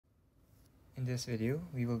In this video,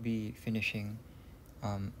 we will be finishing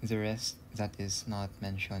the rest that is not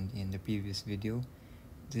mentioned in the previous video.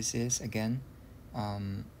 This is, again,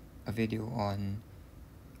 a video on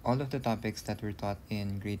all of the topics that were taught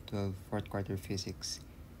in grade 12 fourth quarter physics.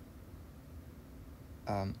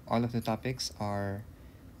 All of the topics are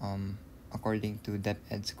according to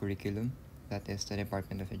DepEd's curriculum, that is the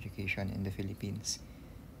Department of Education in the Philippines.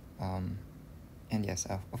 And yes,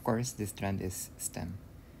 of course, this trend is STEM.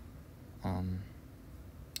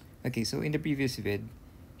 Okay, so in the previous vid,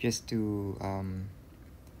 just to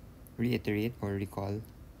reiterate or recall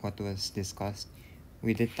what was discussed,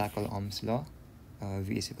 we did tackle Ohm's law,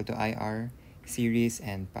 V is equal to IR, series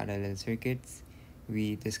and parallel circuits.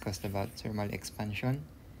 We discussed about thermal expansion.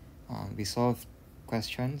 We solved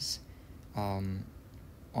questions on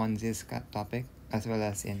this topic as well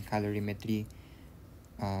as in calorimetry.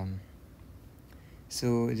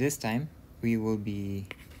 So this time, we will be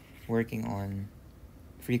working on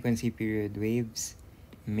frequency period waves,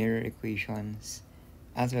 mirror equations,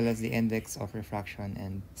 as well as the index of refraction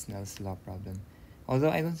and Snell's law problem.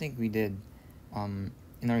 Although I don't think we did in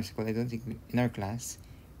our school, in our class,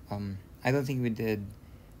 I don't think we did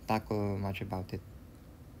tackle much about it,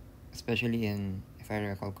 especially in, if I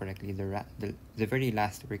recall correctly, the very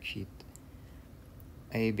last worksheet.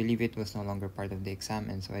 I believe it was no longer part of the exam,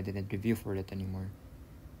 and so I didn't review for it anymore.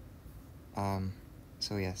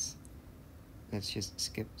 So yes, let's just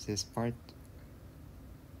skip this part.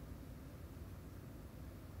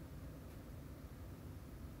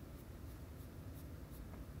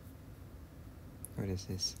 What is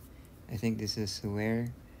this? I think this is where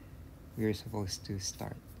we're supposed to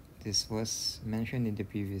start. This was mentioned in the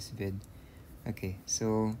previous vid. Okay,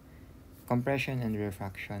 so compression and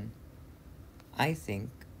refraction. I think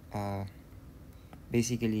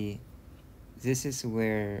basically this is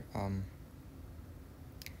where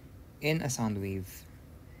in a sound wave,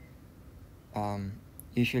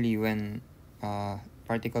 usually when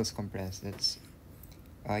particles compress, that's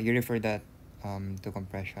you refer that to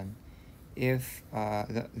compression. If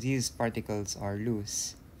these particles are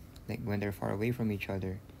loose, like when they're far away from each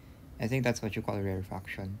other, I think that's what you call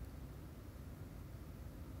rarefaction.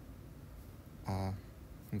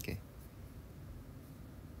 Okay.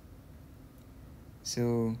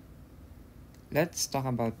 So let's talk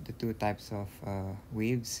about the two types of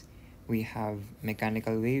waves. We have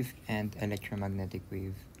mechanical wave and electromagnetic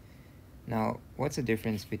wave. Now, what's the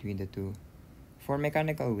difference between the two? For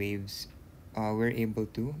mechanical waves, we're able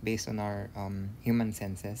to, based on our human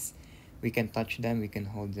senses, we can touch them, we can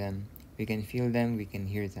hold them, we can feel them, we can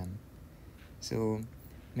hear them. So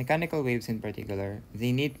mechanical waves in particular,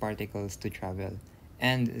 they need particles to travel,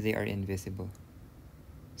 and they are invisible.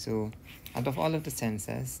 So out of all of the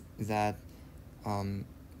senses that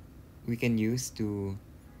we can use to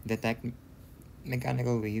detect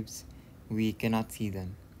mechanical waves, we cannot see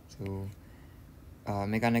them. So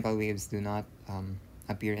mechanical waves do not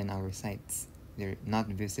appear in our sights. They're not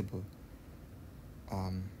visible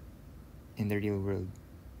in the real world,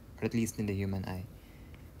 or at least in the human eye.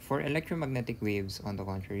 For electromagnetic waves, on the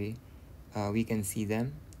contrary, we can see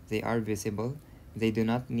them. They are visible. They do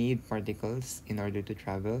not need particles in order to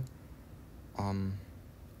travel.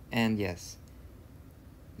 And yes,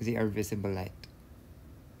 they are visible light.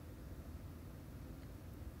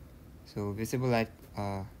 So visible light,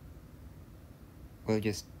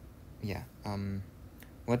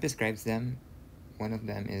 what describes them, one of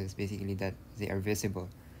them is basically that they are visible.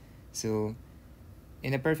 So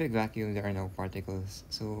in a perfect vacuum, there are no particles.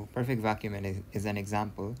 So perfect vacuum is an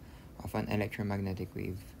example of an electromagnetic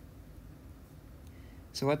wave.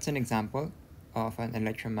 So what's an example of an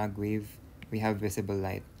electromag wave? We have visible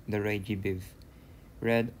light, the ray G12,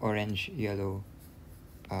 red, orange, yellow,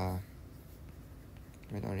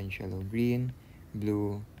 green,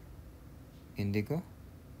 blue, indigo,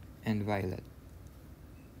 and violet.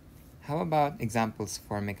 How about examples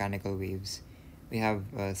for mechanical waves? We have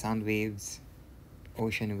sound waves,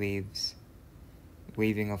 ocean waves,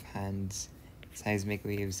 waving of hands, seismic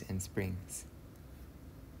waves, and springs.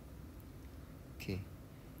 Okay,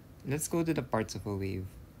 let's go to the parts of a wave.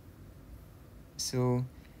 So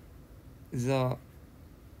the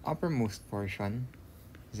uppermost portion,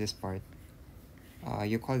 this part,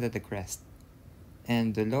 you call that the crest,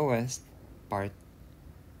 and the lowest part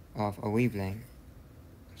of a wave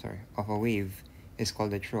is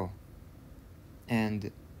called the trough,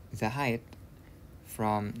 and the height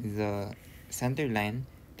from the center line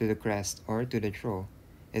to the crest or to the trough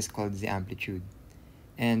is called the amplitude,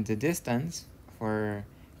 and the distance for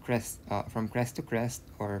from crest to crest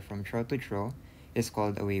or from trough to trough is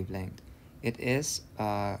called a wavelength. It is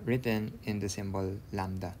written in the symbol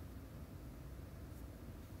lambda.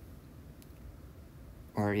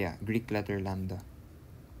 or yeah, Greek letter lambda.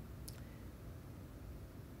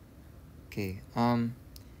 Okay,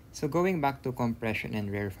 so going back to compression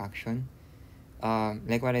and rarefaction,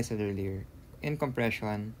 like what I said earlier, in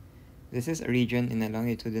compression, this is a region in a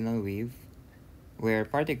longitudinal wave where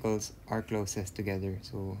particles are closest together.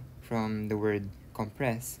 So from the word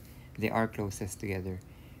compress, they are closest together.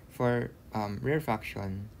 For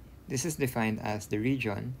rarefaction, this is defined as the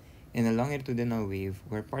region in a longitudinal wave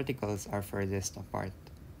where particles are furthest apart.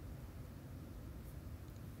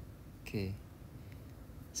 Okay.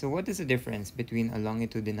 So what is the difference between a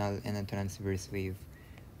longitudinal and a transverse wave?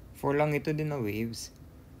 For longitudinal waves,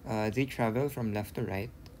 they travel from left to right.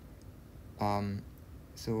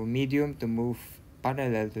 So medium to move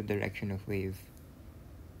parallel to the direction of wave.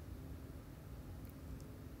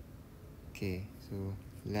 Okay, so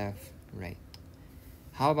left, right.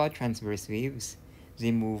 How about transverse waves?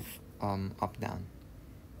 They move up, down.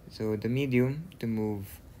 So the medium to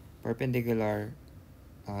move perpendicular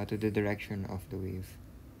to the direction of the wave.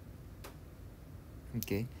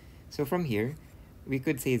 Okay, so from here, we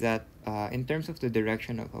could say that in terms of the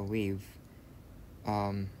direction of a wave,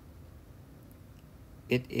 um,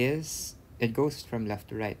 it goes from left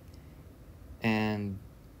to right, and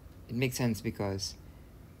it makes sense because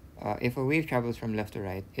if a wave travels from left to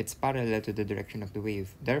right, it's parallel to the direction of the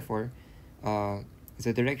wave. Therefore, uh,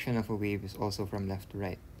 the direction of a wave is also from left to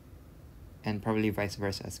right, and probably vice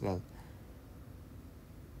versa as well.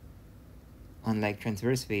 Unlike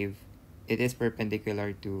transverse wave, it is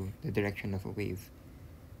perpendicular to the direction of a wave.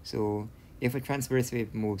 So if a transverse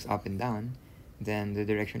wave moves up and down, then the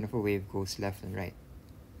direction of a wave goes left and right.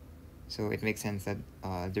 So it makes sense that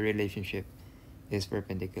the relationship is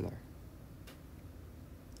perpendicular.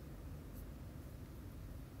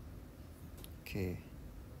 Okay.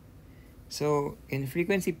 So in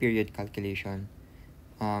frequency period calculation,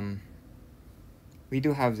 we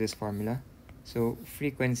do have this formula. So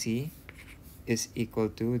frequency is equal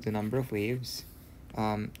to the number of waves.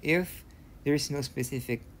 If there is no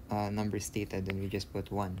specific number stated, then we just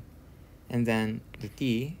put 1. And then the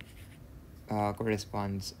t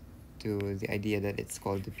corresponds to the idea that it's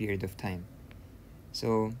called the period of time.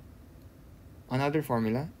 So another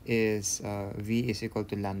formula is v is equal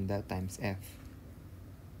to lambda times f.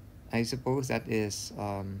 I suppose that is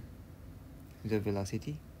the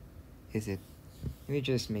velocity. Is it? Let me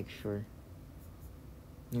just make sure.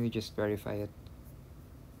 Let me just verify it.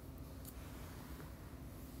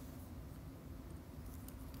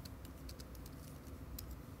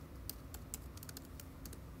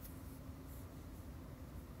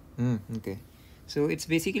 Okay. So it's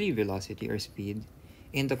basically velocity or speed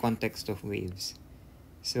in the context of waves.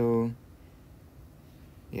 So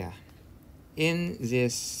yeah, in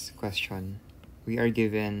this question, we are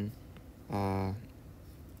given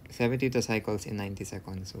 72 cycles in 90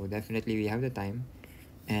 seconds. So definitely we have the time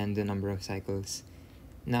and the number of cycles.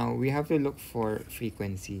 Now we have to look for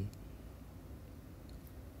frequency.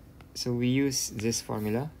 So we use this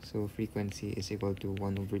formula. So frequency is equal to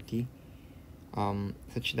 1 over t.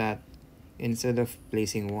 Such that instead of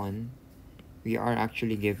placing 1, we are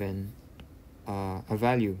actually given a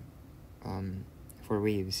value for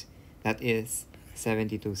waves that is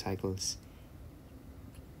 72 cycles.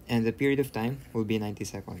 And the period of time will be 90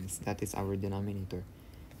 seconds. That is our denominator.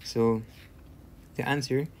 So the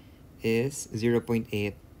answer is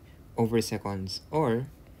 0.8 over seconds or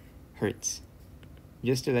hertz.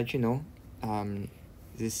 Just to let you know,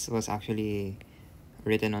 this was actually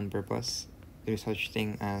written on purpose. There's such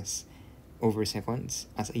thing as over seconds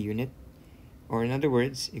as a unit, or in other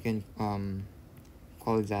words, you can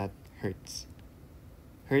call that hertz.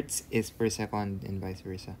 Hertz is per second and vice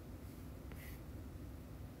versa.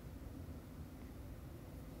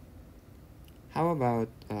 How about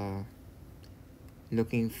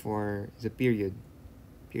looking for the period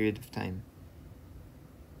of time?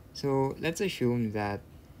 So let's assume that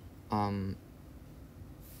well,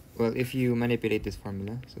 if you manipulate this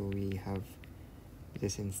formula, so we have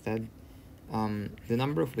this instead, the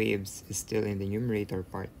number of waves is still in the numerator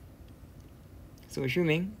part. So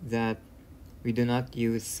assuming that we do not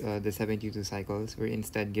use the 72 cycles, we're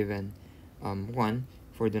instead given 1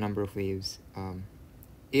 for the number of waves.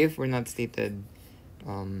 If we're not stated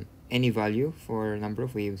any value for number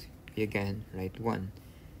of waves, we again write 1.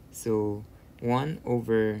 So 1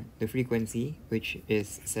 over the frequency, which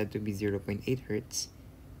is said to be 0.8 hertz,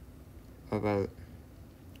 about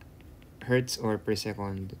hertz or per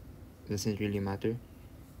second doesn't really matter,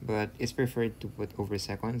 but it's preferred to put over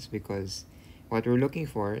seconds because what we're looking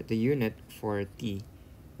for, the unit for t,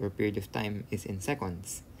 or period of time, is in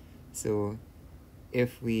seconds. So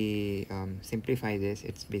if we simplify this,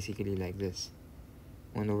 it's basically like this.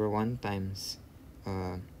 1 over 1 times,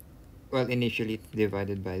 well, initially it's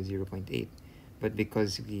divided by 0.8, but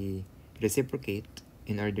because we reciprocate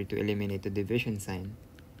in order to eliminate the division sign,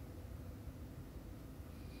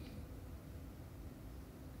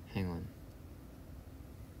 hang on.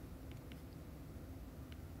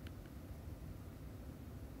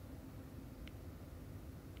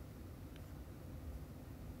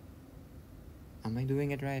 Am I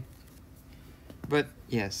doing it right? But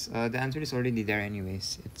yes, the answer is already there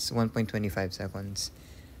anyways. It's 1.25 seconds.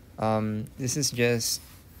 This is just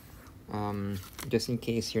in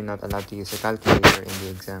case you're not allowed to use a calculator in the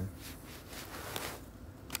exam.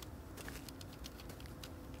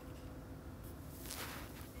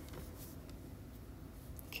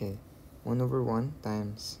 Okay, 1 over 1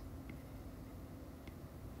 times,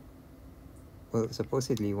 well,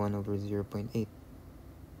 supposedly 1 over 0.8.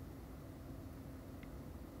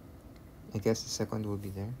 I guess the second will be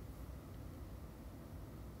there.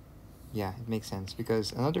 Yeah, it makes sense,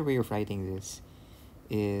 because another way of writing this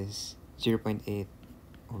is 0.8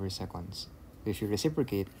 over seconds. If you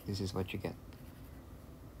reciprocate, this is what you get,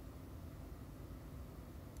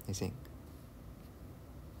 I think.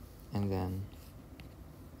 And then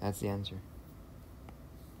that's the answer.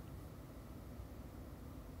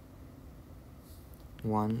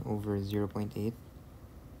 1 over 0.8.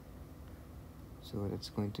 So that's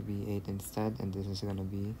going to be 8 instead, and this is going to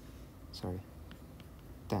be,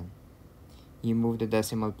 10. You move the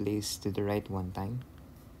decimal place to the right one time.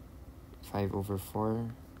 5 over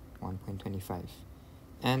 4, 1.25.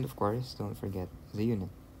 And of course, don't forget the unit.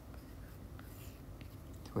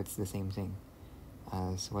 So it's the same thing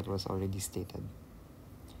as what was already stated.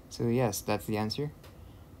 So yes, that's the answer.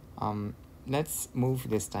 Let's move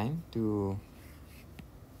this time to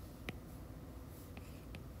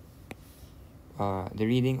the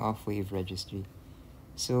reading of wave registry.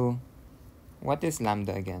 So what is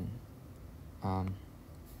lambda again?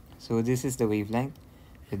 So this is the wavelength,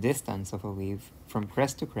 the distance of a wave from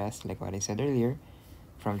crest to crest, like what I said earlier,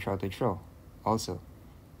 from throw to throw also.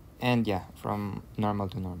 And yeah, from normal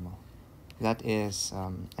to normal. That is,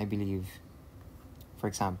 I believe, for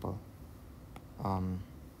example,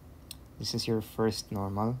 this is your first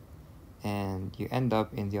normal, and you end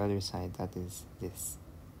up in the other side, that is this.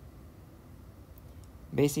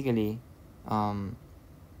 Basically, well,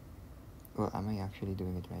 am I actually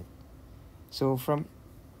doing it right? So from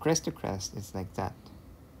crest to crest, it's like that.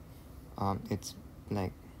 It's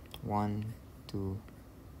like 1, 2,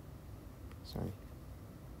 sorry.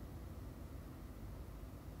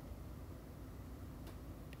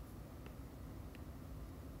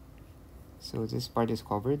 So this part is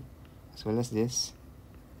covered, as well as this,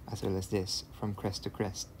 from crest to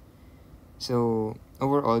crest. So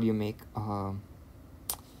overall, you make,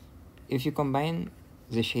 if you combine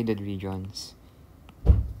the shaded regions,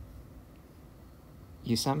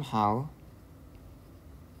 you somehow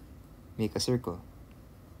make a circle.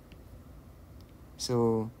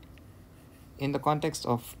 So in the context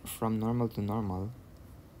of from normal to normal,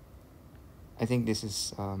 I think this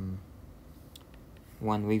is one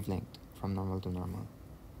wavelength from normal to normal,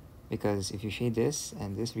 because if you shade this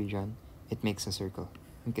and this region, it makes a circle.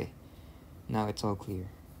 Okay, now it's all clear.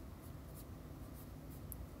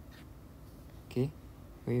 Okay,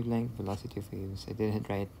 wavelength, velocity of waves. I didn't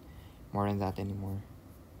write more than that anymore.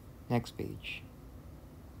 Next page.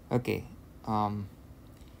 Okay,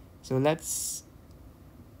 so let's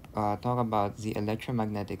talk about the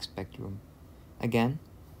electromagnetic spectrum. Again,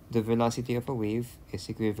 the velocity of a wave is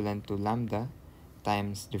equivalent to lambda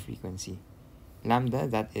times the frequency. Lambda,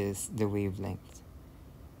 that is the wavelength.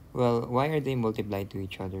 Well, why are they multiplied to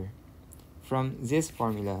each other? From this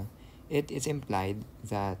formula, it is implied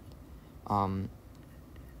that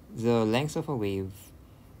the length of a wave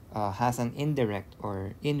has an indirect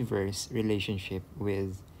or inverse relationship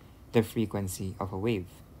with the frequency of a wave.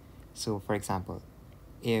 So for example,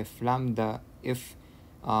 if the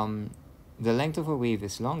length of a wave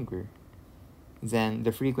is longer, then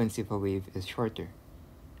the frequency of a wave is shorter.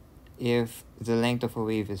 If the length of a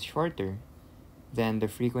wave is shorter, then the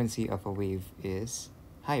frequency of a wave is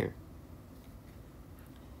higher.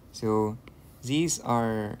 So these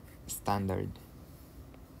are standard.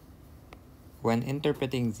 When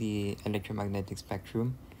interpreting the electromagnetic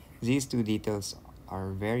spectrum, these two details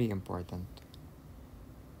are very important.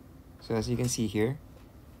 So as you can see here,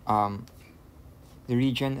 the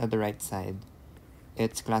region at the right side,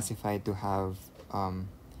 it's classified to have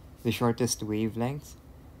the shortest wavelength,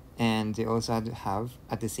 and they also have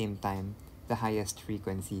at the same time the highest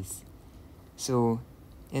frequencies. So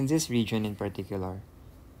in this region in particular,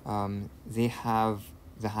 they have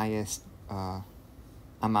the highest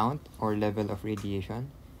amount or level of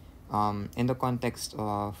radiation. In the context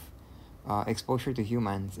of exposure to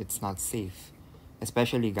humans, it's not safe,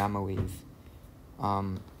 especially gamma wave.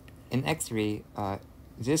 In X-ray,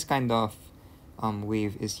 this kind of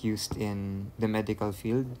wave is used in the medical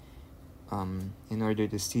field in order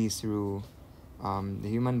to see through the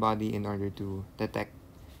human body in order to detect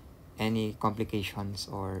any complications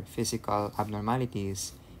or physical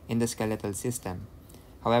abnormalities in the skeletal system.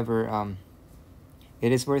 However,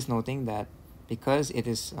 it is worth noting that because it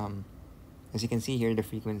is, as you can see here, the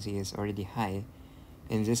frequency is already high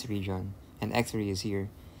in this region and X-ray is here,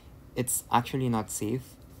 it's actually not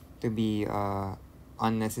safe to be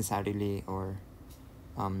unnecessarily or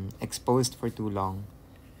exposed for too long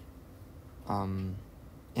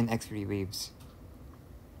in X-ray waves.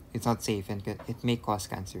 It's not safe and it may cause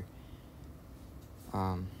cancer.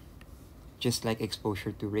 Just like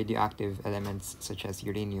exposure to radioactive elements such as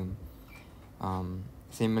uranium,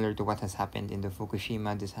 similar to what has happened in the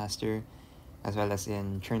Fukushima disaster as well as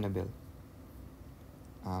in Chernobyl.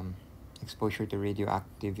 Exposure to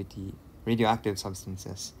radioactive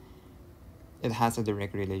substances, it has a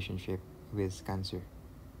direct relationship with cancer,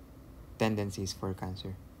 tendencies for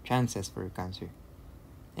cancer, chances for cancer.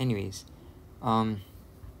 Anyways,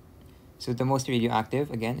 so the most radioactive,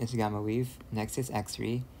 again, is gamma wave. Next is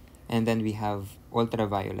X-ray. And then we have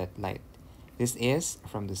ultraviolet light. This is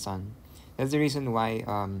from the sun. That's the reason why,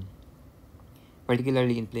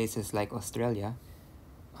 particularly in places like Australia,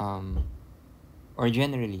 or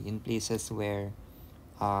generally in places where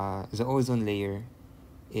the ozone layer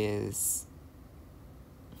is,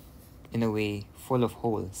 in a way, full of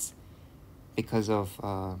holes because of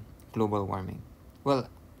global warming. Well,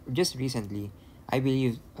 just recently, I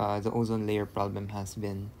believe the ozone layer problem has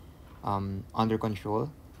been under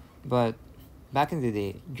control. But back in the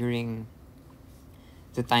day, during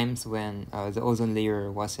the times when the ozone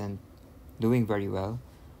layer wasn't doing very well,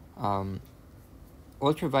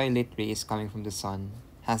 ultraviolet rays coming from the sun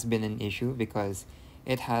has been an issue because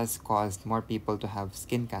it has caused more people to have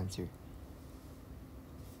skin cancer.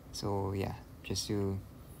 So yeah, just to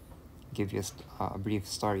give you a brief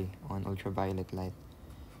story on ultraviolet light.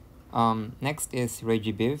 Next is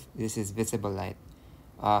regibiv. This is visible light.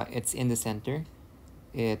 It's in the center.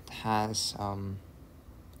 It has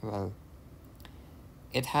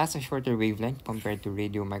it has a shorter wavelength compared to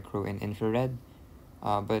radio, micro, and infrared,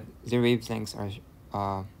 but their wavelengths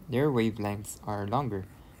are longer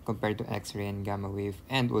compared to X-ray and gamma wave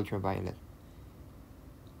and ultraviolet.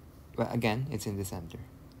 But again, it's in the center,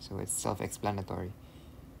 so it's self-explanatory.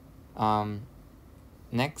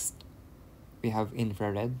 Next, we have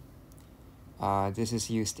infrared. This is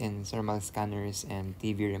used in thermal scanners and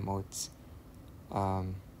TV remotes.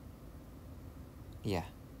 Yeah.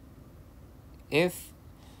 If,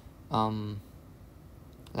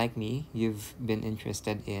 like me, you've been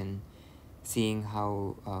interested in seeing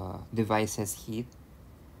how devices heat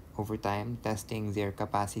over time, testing their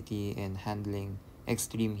capacity in handling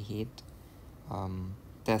extreme heat,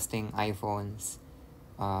 testing iPhones,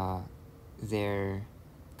 their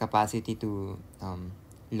capacity to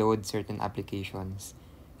load certain applications,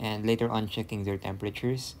 and later on checking their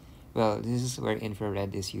temperatures. Well, this is where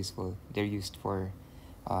infrared is useful. They're used for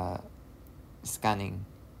scanning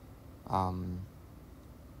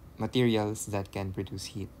materials that can produce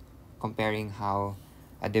heat, comparing how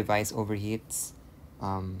a device overheats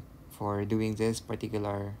for doing this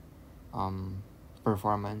particular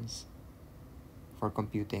performance for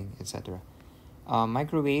computing, etc.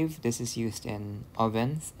 Microwave, this is used in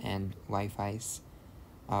ovens and Wi-Fi's.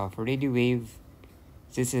 For radio wave,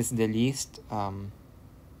 this is the least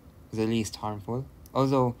harmful.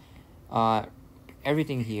 Although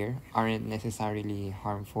everything here aren't necessarily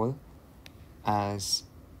harmful as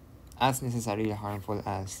necessarily harmful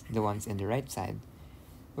as the ones in the right side.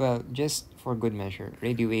 Well, just for good measure,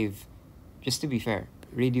 radio wave, just to be fair,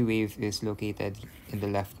 radio wave is located in the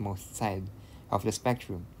leftmost side of the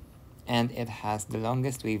spectrum, and it has the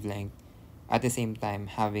longest wavelength at the same time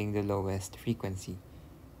having the lowest frequency.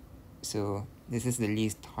 So this is the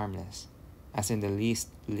least harmless, as in the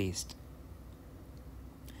least.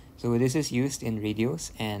 So this is used in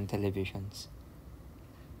radios and televisions.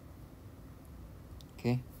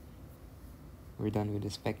 Okay, we're done with the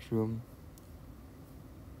spectrum.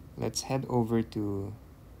 Let's head over to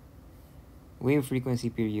wave frequency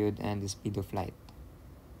period and the speed of light.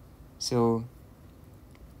 So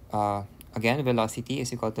again, velocity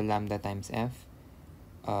is equal to lambda times f.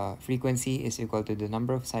 Frequency is equal to the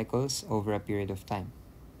number of cycles over a period of time.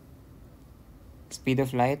 Speed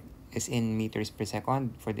of light is in meters per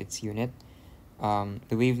second for its unit.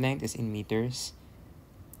 The wavelength is in meters.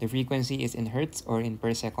 The frequency is in hertz or in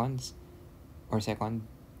per seconds or second.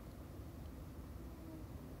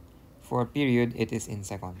 For period, it is in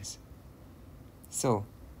seconds. So,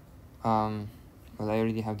 well, I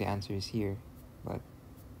already have the answers here, but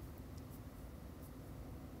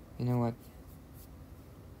you know what?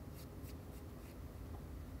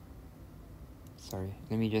 Sorry,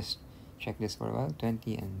 let me just check this for a while.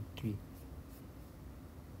 20 and 3.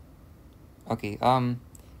 Okay,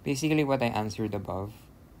 basically what I answered above,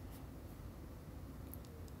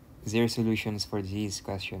 there are solutions for these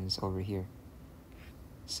questions over here.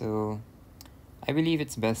 So, I believe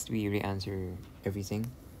it's best we re-answer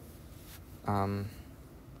everything.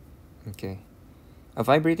 Okay. A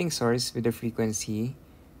vibrating source with a frequency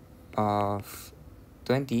of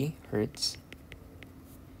 20 hertz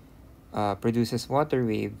produces water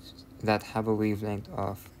waves that have a wavelength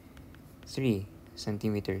of 3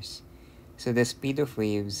 centimeters. So the speed of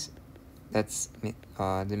waves, that's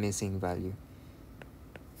the missing value.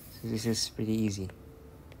 So this is pretty easy,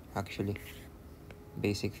 actually.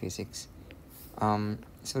 Basic physics.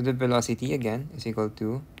 So the velocity again is equal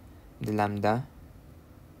to the lambda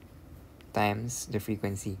times the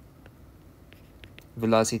frequency.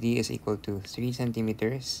 Velocity is equal to 3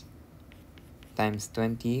 centimeters times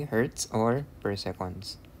 20 hertz or per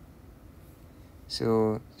seconds.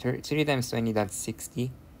 So 3 times 20, that's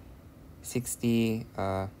 60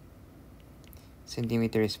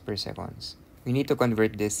 centimeters per seconds. We need to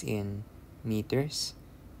convert this in meters.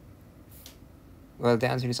 Well, the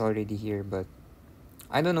answer is already here, but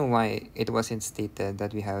I don't know why it wasn't stated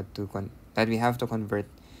that we have to convert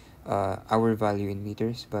our value in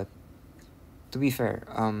meters. But to be fair,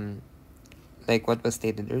 like what was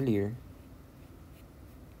stated earlier,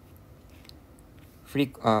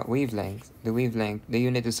 wavelength, the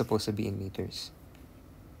unit is supposed to be in meters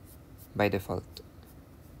by default.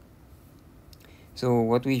 So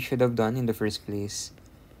what we should have done in the first place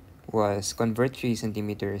was convert 3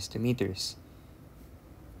 centimeters to meters.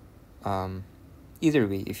 Either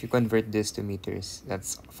way, if you convert this to meters,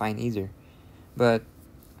 that's fine either. But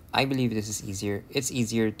I believe this is easier. It's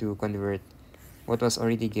easier to convert what was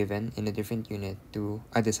already given in a different unit to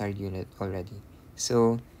a desired unit already.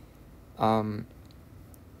 So,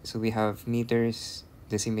 so we have meters,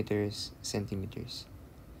 decimeters, centimeters.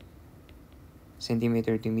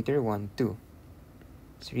 Centimeter to meter, 1, 2.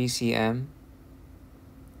 3 cm,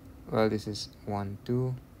 well, this is 1,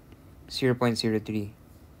 2, 0.03.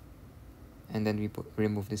 And then we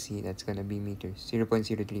remove the c, that's gonna be meters,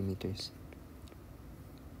 0.03 meters.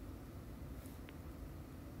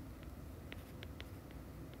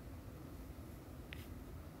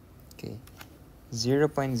 Okay,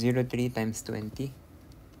 0.03 times 20,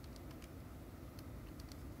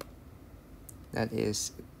 that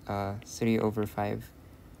is 3 over 5,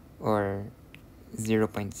 or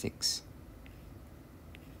 0.6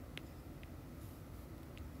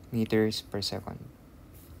 meters per second.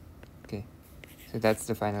 Okay, so that's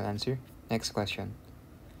the final answer. Next question.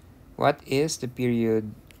 What is the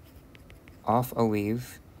period of a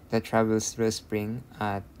wave that travels through a spring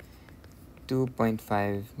at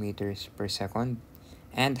 2.5 meters per second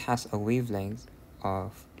and has a wavelength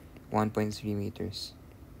of 1.3 meters?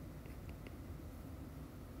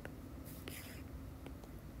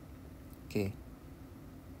 Okay.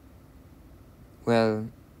 Well,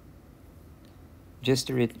 just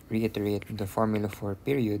to reiterate the formula for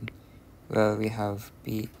period, well, we have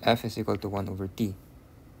F is equal to 1 over T.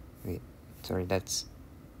 Wait, sorry, that's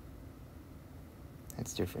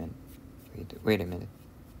different. Wait a minute.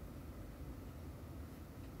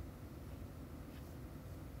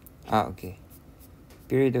 Okay.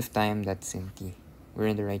 Period of time, that's in T. We're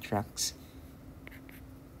in the right tracks.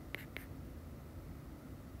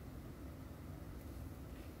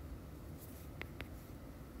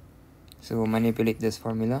 So manipulate this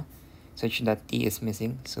formula such that T is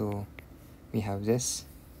missing. So we have this.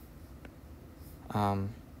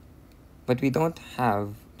 But we don't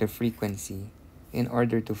have the frequency in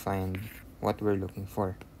order to find what we're looking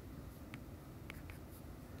for.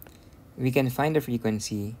 We can find the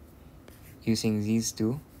frequency using these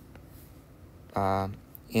two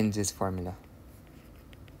in this formula.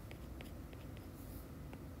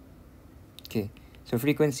 Okay, so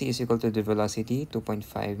frequency is equal to the velocity,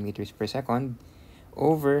 2.5 meters per second,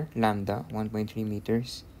 over lambda, 1.3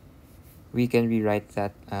 meters. We can rewrite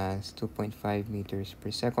that as 2.5 meters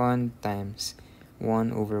per second times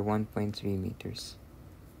 1 over 1.3 meters.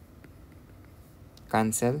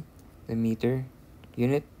 Cancel the meter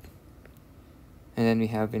unit. And then we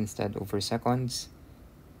have instead over seconds,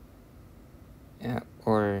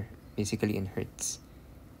 or basically in hertz.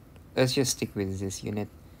 Let's just stick with this unit.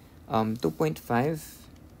 2.5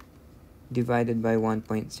 divided by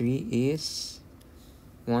 1.3 is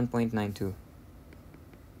 1.92.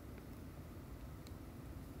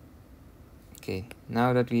 Okay,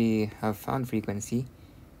 now that we have found frequency,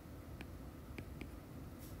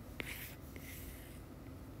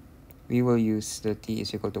 we will use the t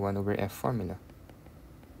is equal to 1 over f formula.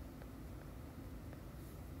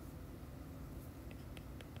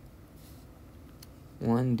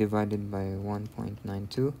 One divided by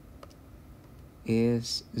 1.92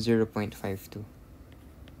 is 0.52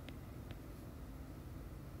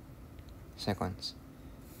 seconds.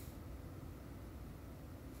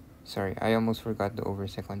 Sorry, I almost forgot the over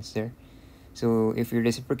seconds there. So if you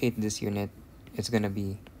reciprocate this unit, it's gonna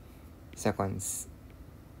be seconds.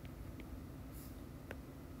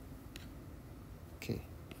 Okay,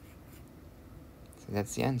 so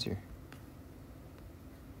that's the answer.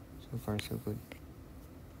 So far so good.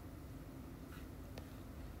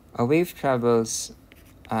 A wave travels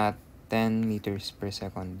at 10 meters per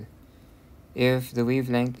second. If the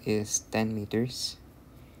wavelength is 10 meters,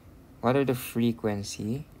 what are the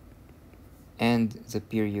frequency and the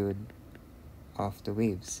period of the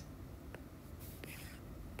waves?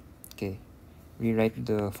 Okay, rewrite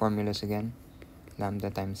the formulas again.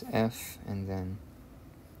 Lambda times f, and then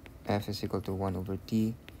f is equal to 1 over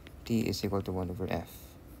t, t is equal to 1 over f.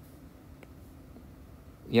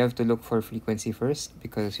 You have to look for frequency first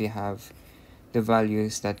because we have the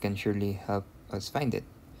values that can surely help us find it.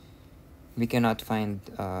 We cannot find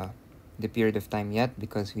the period of time yet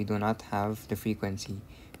because we do not have the frequency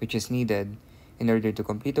which is needed in order to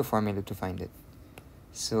complete the formula to find it.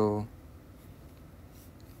 So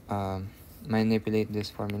manipulate this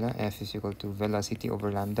formula. F is equal to velocity over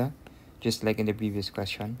lambda, just like in the previous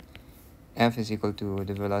question. F is equal to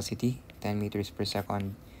the velocity, 10 meters per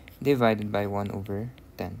second, divided by 1 over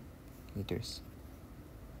 10 meters.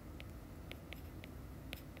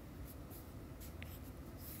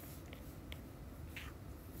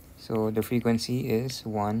 So the frequency is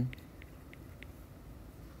 1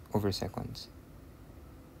 over seconds.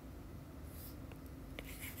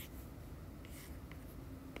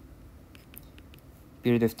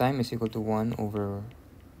 Period of time is equal to 1 over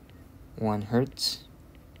 1 hertz,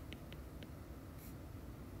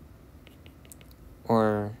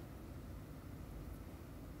 or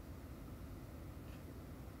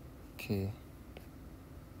okay,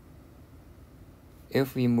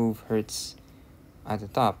 if we move hertz at the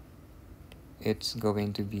top, it's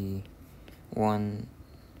going to be 1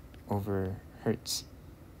 over hertz,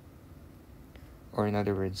 or in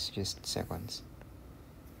other words, just seconds.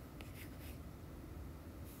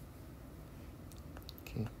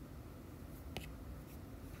 Okay.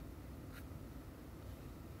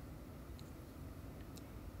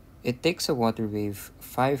 It takes a water wave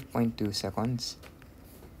 5.2 seconds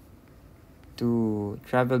to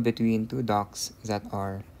travel between two docks that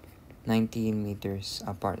are 19 meters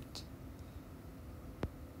apart.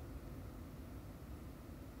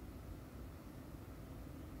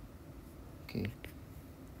 Okay.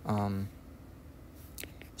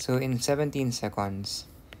 So in 17 seconds,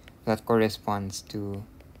 that corresponds to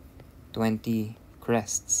 20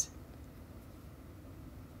 crests.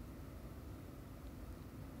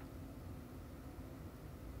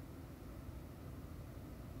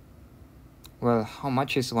 Well, how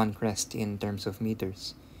much is one crest in terms of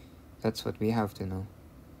meters? That's what we have to know.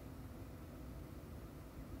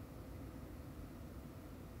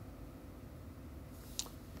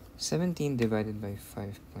 $17 divided by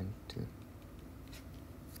 5.2.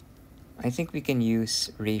 I think we can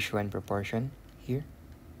use ratio and proportion here.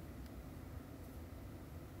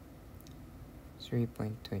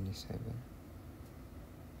 3.27.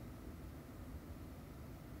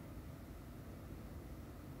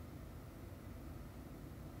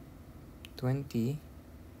 $20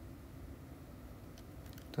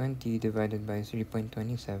 divided by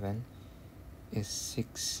 3.27 is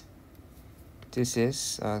 6. This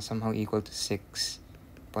is somehow equal to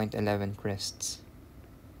 6.11 crests.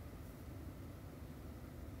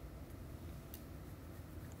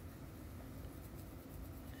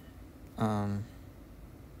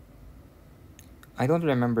 I don't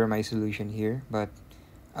remember my solution here, but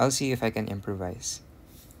I'll see if I can improvise.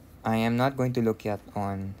 I am not going to look yet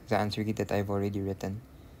on the answer key that I've already written.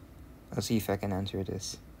 I'll see if I can answer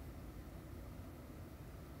this.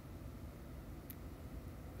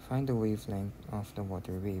 Find the wavelength of the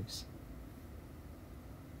water waves.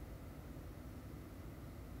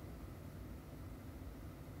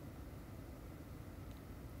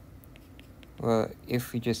 Well,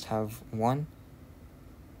 if we just have one,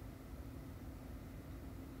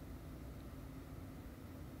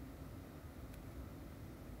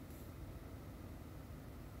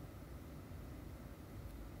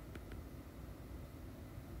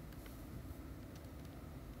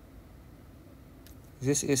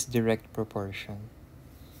 this is direct proportion.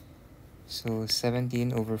 So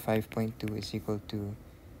 17 over 5.2 is equal to,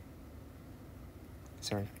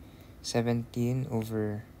 17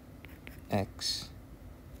 over x.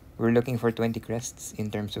 We're looking for 20 crests in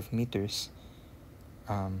terms of meters.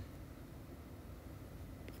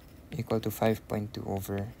 Equal to 5.2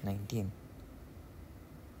 over 19.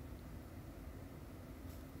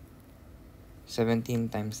 17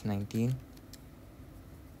 times 19,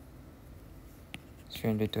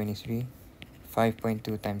 323.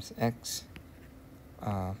 5.2 times x,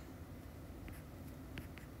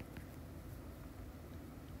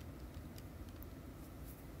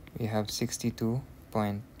 we have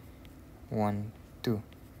 62.12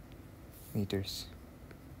 meters.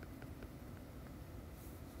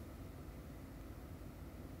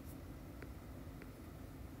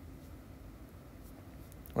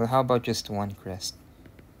 Well, how about just one crest?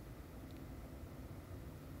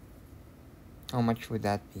 How much would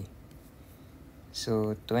that be?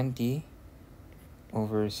 So 20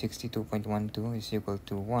 over 62.12 is equal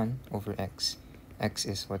to 1 over x. X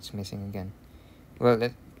is what's missing again.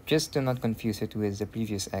 Well, just to not confuse it with the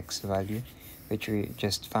previous x value, which we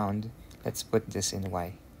just found, let's put this in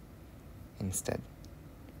y instead.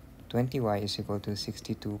 20y is equal to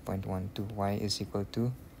 62.12. Y is equal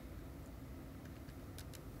to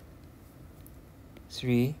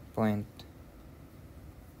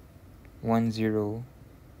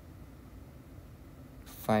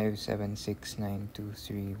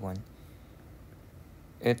 3.10576923.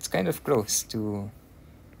 It's kind of close to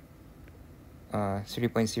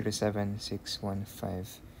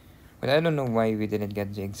 3.07615. But I don't know why we didn't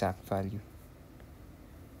get the exact value.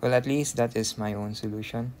 Well, at least that is my own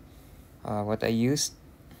solution. What I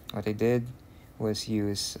did was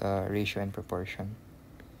use ratio and proportion.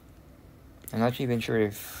 I'm not even sure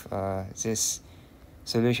if this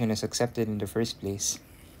solution is accepted in the first place,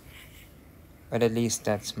 but at least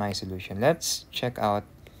that's my solution. Let's check out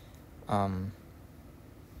the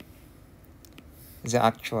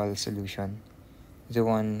actual solution, the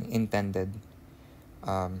one intended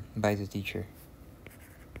by the teacher.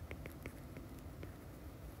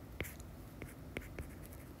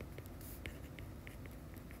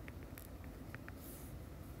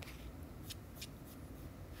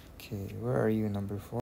 Okay, where are you, number 4?